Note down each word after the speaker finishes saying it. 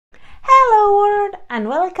and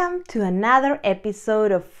welcome to another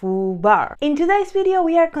episode of FooBar. In today's video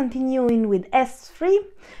we are continuing with S3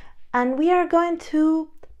 and we are going to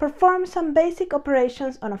perform some basic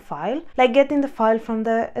operations on a file, like getting the file from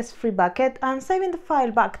the S3 bucket and saving the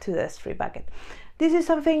file back to the S3 bucket. This is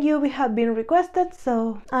something you have been requested,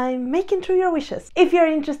 so I'm making true your wishes. If you're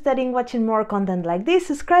interested in watching more content like this,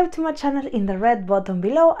 subscribe to my channel in the red button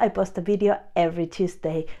below. I post a video every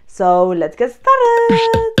Tuesday. So let's get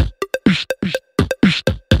started!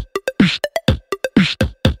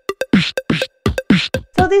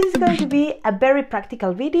 So this is going to be a very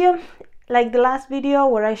practical video, like the last video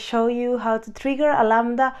where I show you how to trigger a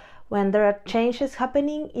Lambda when there are changes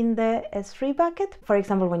happening in the S3 bucket. For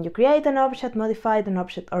example, when you create an object, modify an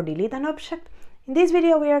object, or delete an object. In this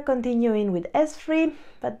video we are continuing with S3,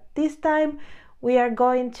 but this time we are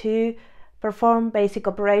going to perform basic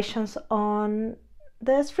operations on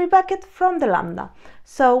the S3 bucket from the Lambda.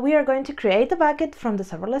 So we are going to create a bucket from the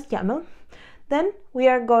serverless YAML. Then we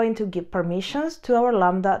are going to give permissions to our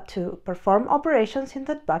Lambda to perform operations in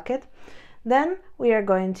that bucket. Then we are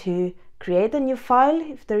going to create a new file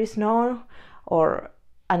if there is none,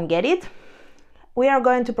 and get it. We are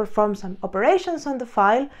going to perform some operations on the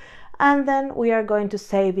file, and then we are going to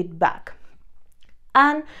save it back.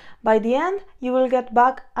 And by the end, you will get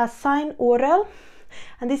back a signed URL,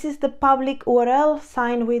 and this is the public URL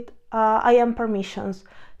signed with IAM permissions,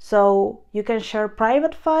 so you can share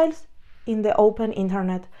private files in the open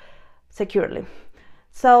internet securely.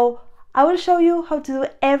 So I will show you how to do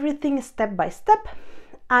everything step by step,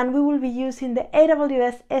 and we will be using the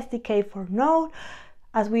AWS Sdk for Node,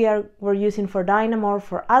 as we're using for Dynamo or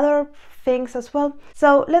for other things as well.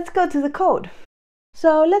 So let's go to the code.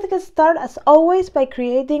 So let's get started as always by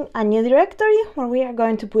creating a new directory where we are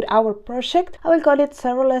going to put our project. I will call it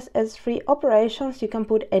serverless S3 operations. You can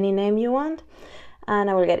put any name you want.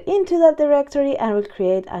 And I will get into that directory and will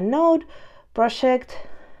create a node project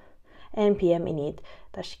npm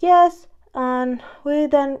init-yes, and we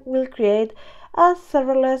then will create a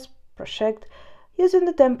serverless project using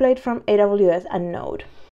the template from AWS and Node.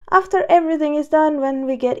 After everything is done, when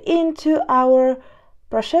we get into our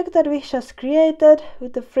project that we just created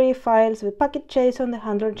with the free files with package.json, the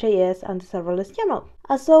handler.js, and the serverless YAML.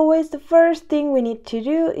 As always, the first thing we need to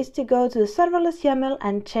do is to go to the serverless YAML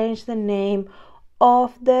and change the name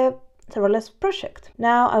of the serverless project.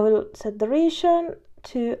 Now I will set the region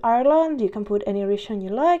to Ireland. You can put any region you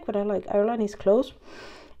like, but I like Ireland, is close.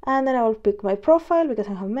 And then I will pick my profile because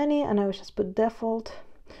I have many, and I will just put default,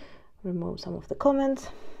 remove some of the comments.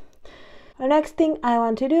 The next thing I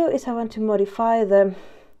want to do is I want to modify the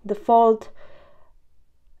default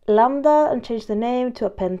Lambda and change the name to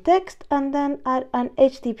append text, and then add an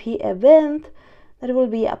HTTP event that will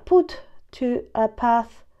be a put to a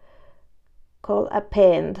path called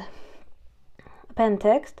append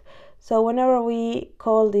text. So whenever we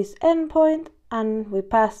call this endpoint and we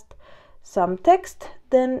passed some text,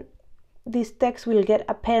 then this text will get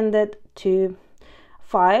appended to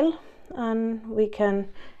file, and we can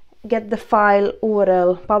get the file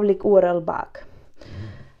URL, public URL back.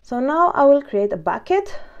 So now I will create a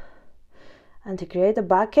bucket, and to create a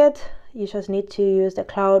bucket you just need to use the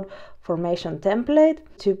cloudformation template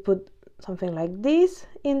to put something like this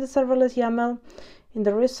in the serverless YAML. In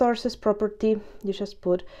the resources property, you just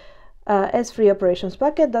put S3 operations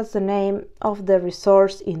bucket. That's the name of the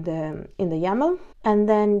resource in the YAML, and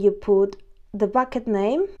then you put the bucket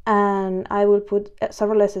name, and I will put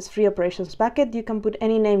serverless S3 operations bucket. You can put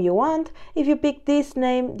any name you want. If you pick this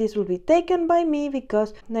name, this will be taken by me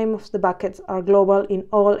because name of the buckets are global in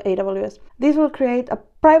all AWS. This will create a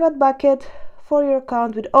private bucket for your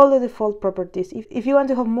account with all the default properties. If you want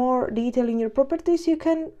to have more detail in your properties, you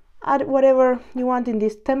can add whatever you want in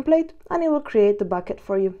this template, and it will create the bucket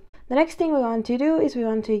for you. The next thing we want to do is we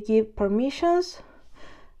want to give permissions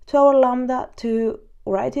to our Lambda to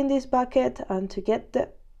write in this bucket and to get the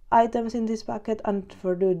items in this bucket. And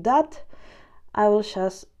for do that, I will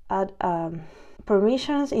just add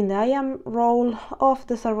permissions in the IAM role of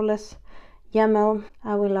the serverless YAML.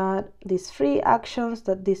 I will add these three actions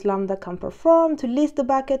that this Lambda can perform: to list the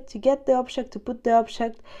bucket, to get the object, to put the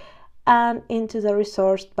object, and into the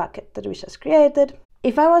resource bucket that we just created.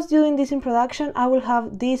 If I was doing this in production, I will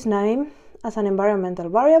have this name as an environmental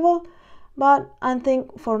variable, but I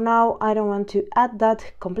think for now I don't want to add that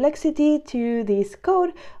complexity to this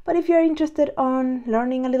code. But if you're interested on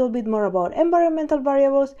learning a little bit more about environmental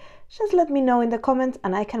variables, just let me know in the comments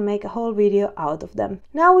and I can make a whole video out of them.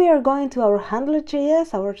 Now we are going to our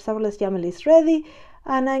handler.js. Our serverless YAML is ready,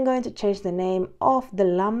 and I'm going to change the name of the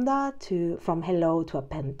Lambda from hello to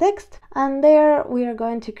append text. And there we are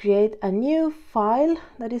going to create a new file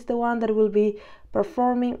that is the one that will be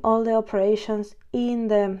performing all the operations in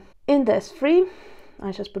the S3.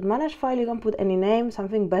 I just put manage file. You can put any name,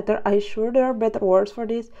 something better. I'm sure there are better words for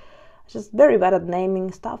this. I'm just very bad at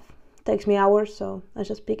naming stuff. It takes me hours, so I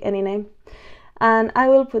just pick any name. And I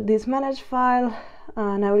will put this manage file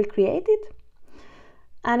and I will create it.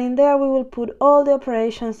 And in there we will put all the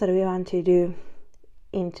operations that we want to do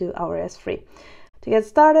into our S3. To get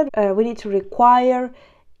started, we need to require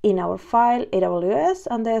in our file AWS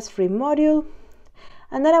and the S3 module.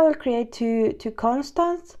 And then I will create two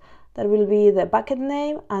constants that will be the bucket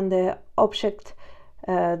name and the object,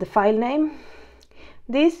 the file name.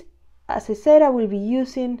 This, as I said, I will be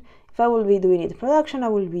using, if I will be doing it in production, I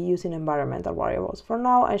will be using environmental variables. For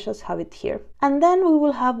now, I just have it here. And then we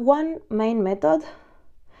will have one main method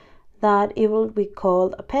that it will be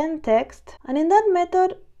called append text. And in that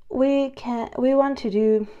method, we want to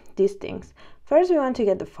do these things. First, we want to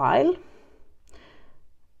get the file.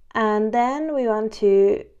 And then we want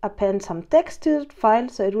to append some text to the file.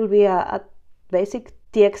 So it will be a basic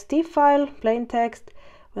txt file, plain text.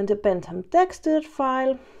 We want to append some text to that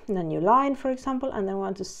file, in a new line, for example, and then we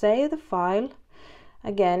want to save the file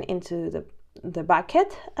again into the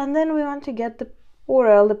bucket. And then we want to get the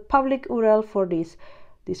URL, the public URL for this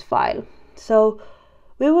file. So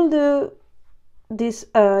we will do this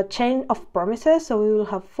chain of promises. So we will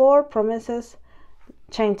have 4 promises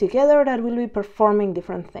chained together that will be performing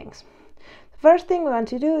different things. The first thing we want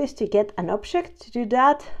to do is to get an object. To do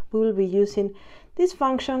that, we will be using this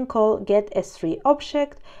function called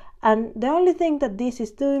getS3Object, and the only thing that this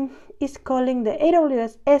is doing is calling the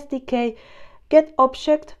AWS Sdk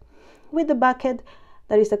getObject with the bucket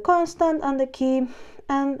that is a constant and the key,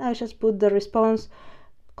 and I just put the response.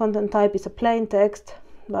 Content type is a plain text,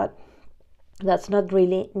 but that's not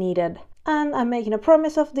really needed. And I'm making a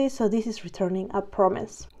promise of this, so this is returning a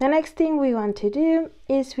promise. The next thing we want to do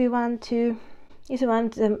is we want to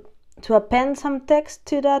append some text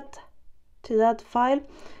to that file.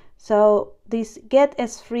 So this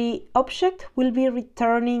getS3Object will be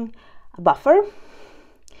returning a buffer,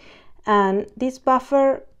 and this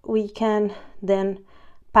buffer we can then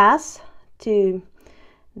pass to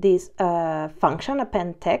this function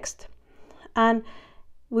append text, and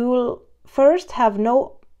we will first have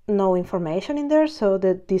no information in there, so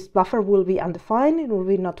that this buffer will be undefined, it will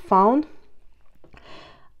be not found.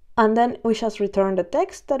 And then we just return the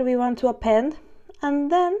text that we want to append,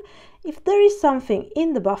 and then if there is something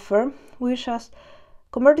in the buffer, we just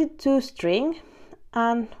convert it to string,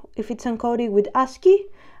 and if it's encoded with ASCII,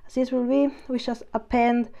 as this will be, we just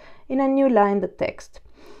append in a new line the text.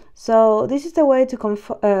 So this is the way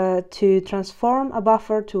to transform a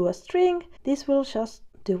buffer to a string. This will just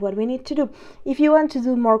do what we need to do. If you want to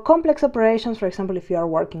do more complex operations, for example, if you are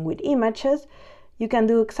working with images, you can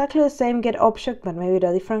do exactly the same getObject, but maybe with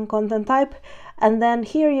a different content type. And then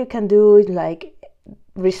here you can do it like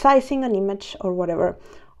resizing an image or whatever.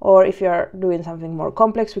 Or if you are doing something more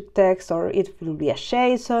complex with text, or it will be a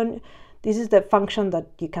JSON, this is the function that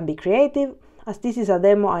you can be creative. As this is a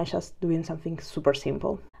demo, I'm just doing something super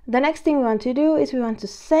simple. The next thing we want to do is we want to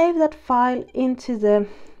save that file into the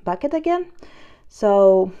bucket again.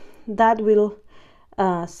 So that will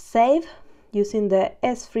save using the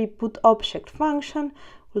S3 put object function.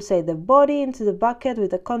 We'll say the body into the bucket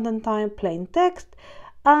with the content type plain text,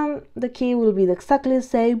 and the key will be exactly the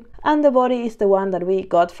same, and the body is the one that we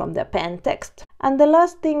got from the append text. And the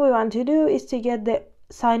last thing we want to do is to get the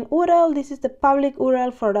sign URL. This is the public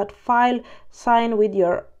URL for that file, signed with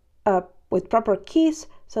your with proper keys.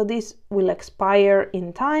 So this will expire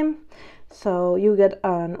in time. So you get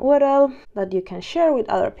an URL that you can share with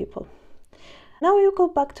other people. Now we go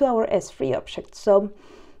back to our S3 object. So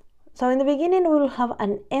in the beginning we will have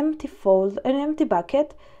an empty folder, an empty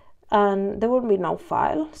bucket, and there will be no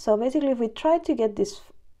file. So basically, if we try to get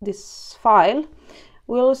this file,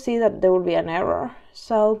 we'll see that there will be an error.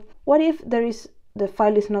 So what if the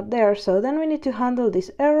file is not there? So then we need to handle this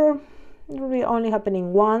error. It will be only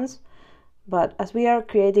happening once. But as we are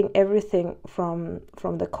creating everything from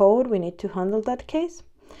the code, we need to handle that case.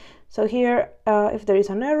 So here, if there is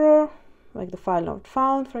an error, like the file not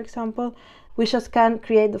found, for example, we just can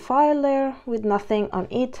create the file there with nothing on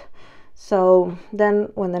it. So then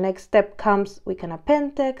when the next step comes, we can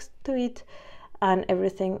append text to it and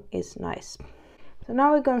everything is nice. So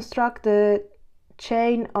now we construct the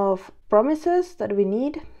chain of promises that we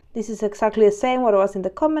need. This is exactly the same what was in the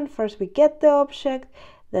comment. First we get the object,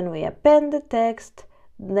 then we append the text,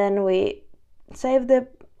 then we save the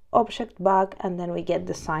object back, and then we get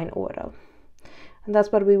the sign URL. and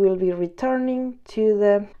that's what we will be returning to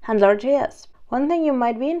the handler.js. One thing you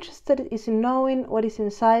might be interested is in knowing what is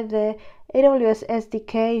inside the AWS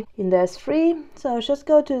SDK in the S3. So just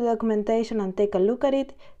go to the documentation and take a look at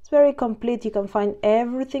it. It's very complete. You can find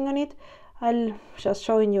everything on it. I'll just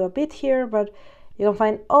showing you a bit here, but you can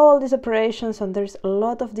find all these operations and there's a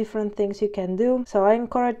lot of different things you can do. So I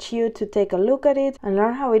encourage you to take a look at it and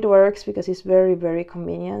learn how it works because it's very, very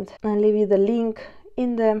convenient. I'll leave you the link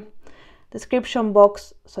in the description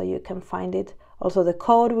box so you can find it. Also, the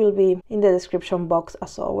code will be in the description box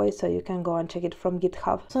as always, so you can go and check it from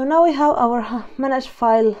GitHub. So now we have our managed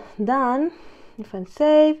file done. If I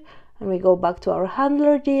save and we go back to our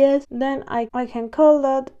handler.js, then I can call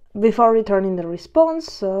that before returning the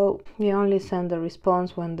response. So we only send the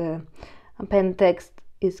response when the append text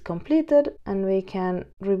is completed, and we can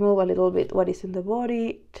remove a little bit what is in the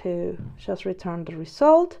body to just return the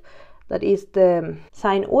result. That is the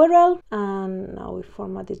sign URL, and now we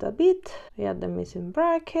format it a bit. We add the missing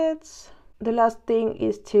brackets. The last thing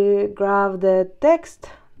is to grab the text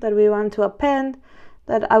that we want to append,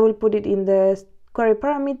 that I will put it in the query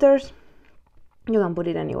parameters. You can put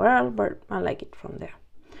it anywhere else, but I like it from there.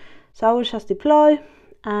 So I will just deploy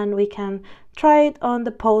and we can try it on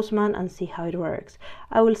the Postman and see how it works.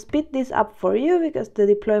 I will speed this up for you because the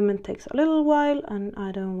deployment takes a little while and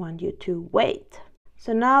I don't want you to wait.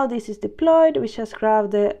 So now this is deployed. We just grab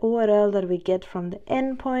the URL that we get from the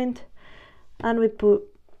endpoint and we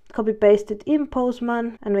copy paste it in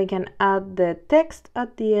Postman, and we can add the text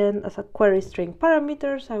at the end as a query string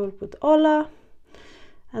parameters. I will put hola,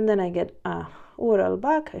 and then I get a URL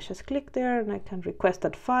back. I just click there and I can request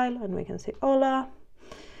that file and we can say hola.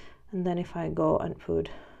 And then if I go and put,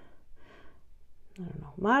 I don't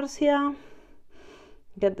know, Marcia,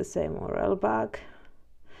 get the same URL back,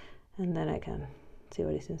 and then I can see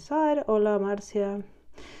what is inside. Hola Marcia,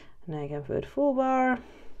 and I can put FooBar,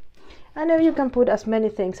 and then you can put as many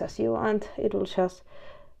things as you want. It will just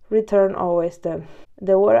return always the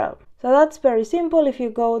URL. So that's very simple. If you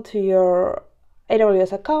go to your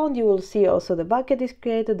AWS account, you will see also the bucket is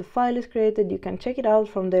created, the file is created. You can check it out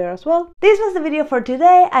from there as well. This was the video for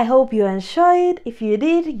today. I hope you enjoyed. If you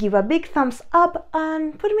did, give a big thumbs up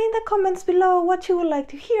and put me in the comments below what you would like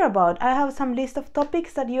to hear about. I have some list of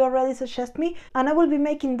topics that you already suggest me and I will be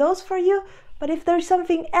making those for you. But if there's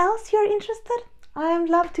something else you're interested, I am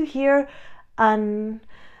love to hear and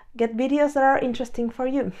get videos that are interesting for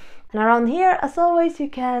you. And around here, as always, you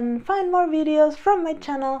can find more videos from my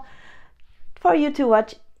channel for you to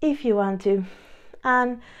watch if you want to.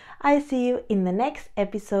 And I see you in the next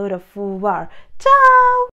episode of FooBar. Ciao!